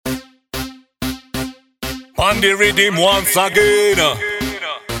Pandy RIDDIM once again.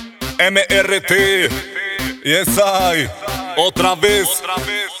 MR.T. Yes I. Otra vez.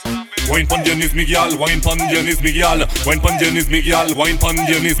 Wine pan Janis Miguel, wine pan Janis Miguel, wine pan Janis Miguel, wine pan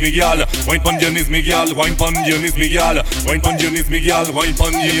Janis Miguel, wine pan Janis Miguel, wine pan Janis Miguel, wine pan Janis Miguel, wine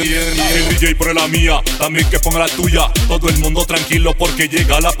pan el DJ pone la mía, también que ponga la tuya. Todo el mundo tranquilo porque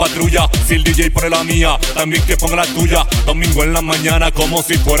llega la patrulla. Si el DJ pone la mía, también que ponga la tuya. Domingo en la mañana como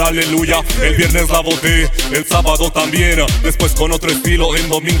si fuera aleluya. El viernes la boté, el sábado también. Después con otro estilo, en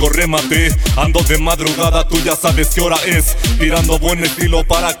domingo rematé. Ando de madrugada, tú ya sabes qué hora es. Tirando buen estilo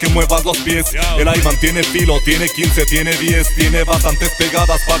para que muevas los pies. El IMAN tiene filo, tiene 15, tiene 10. Tiene bastantes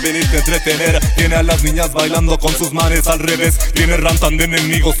pegadas para venirte a entretener. Tiene a las niñas bailando con sus manes al revés. Tiene rantan de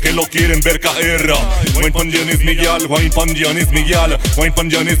enemigos que lo quieren ver caer. Wine pan Janis Miguel, wine pan Janis Miguel, wine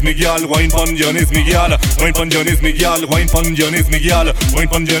pan Janis Miguel, wine pan Janis Miguel, wine pan Janis Miguel, wine pan Janis Miguel, wine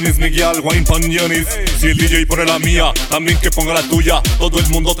pan Janis Miguel, wine pan Janis. Si el DJ pone la mía, también que ponga la tuya. Todo el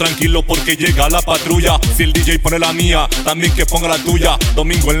mundo tranquilo porque llega la patrulla. Si el DJ pone la mía, también que ponga la tuya.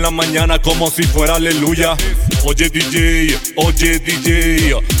 Domingo en la mañana como si fuera aleluya. Oye DJ, oye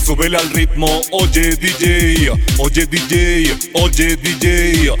DJ, súbele al ritmo, oye DJ, oye DJ, oye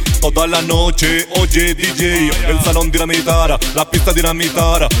DJ, toda la noche, oye DJ. El salón dinamitar, la pista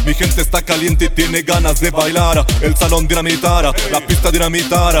dinamitar, mi gente está caliente y tiene ganas de bailar. El salón dinamitar, la pista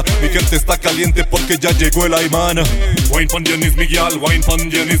dinamitar, mi gente está caliente porque ya llegó el IMAN. Wine pan Janis Miguel, wine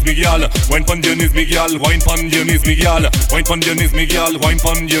pan Janis Miguel, wine pan Janis Miguel, wine pan Janis Miguel, wine pan Janis Miguel, wine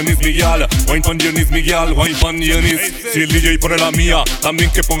pan Janis Miguel, wine pan Janis Miguel, wine pan Janis. Si el DJ pone la mía, también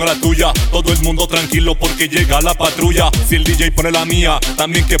que ponga la tuya. Todo el mundo tranquilo porque llega la patrulla. Si el DJ pone la mía,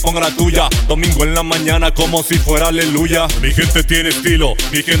 también que ponga la tuya. Domingo en la mañana como si fuera aleluya. Mi gente tiene estilo,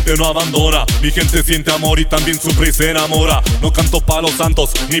 mi gente no abandona. Mi gente siente amor y también sufre y se enamora. No canto pa' los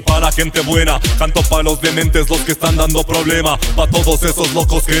santos ni pa' la gente buena. Canto pa' los dementes, los que están dando problema. Pa' todos esos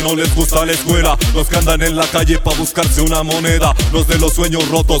locos que no les gusta la escuela. Los que andan en la calle pa' buscarse una moneda. Los de los sueños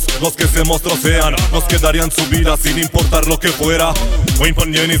rotos, los que se mostrocean. Los que darían su vida sin importar lo que fuera. Wine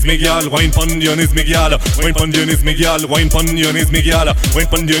pan Janis Miguel, wine pan Janis Miguel, wine pan Janis Miguel, wine pan Janis Miguel, wine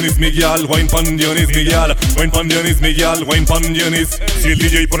pan Janis Miguel, wine pan Janis Miguel, wine pan Janis Miguel, wine pan Janis. Si el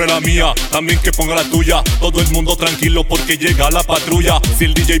DJ pone la mía, también que ponga la tuya. Todo el mundo tranquilo porque llega la patrulla. Si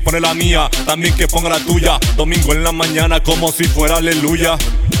el DJ pone la mía, también que ponga la tuya. Domingo en la mañana como si fuera aleluya.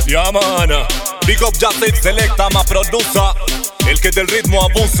 Yeah man, big up JUGGLE selecta, ma produza. El que del ritmo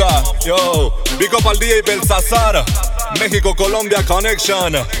abusa. Yo, big up al DJ Belsazar. México, Colombia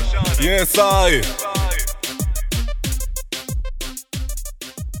Connection. Yes I.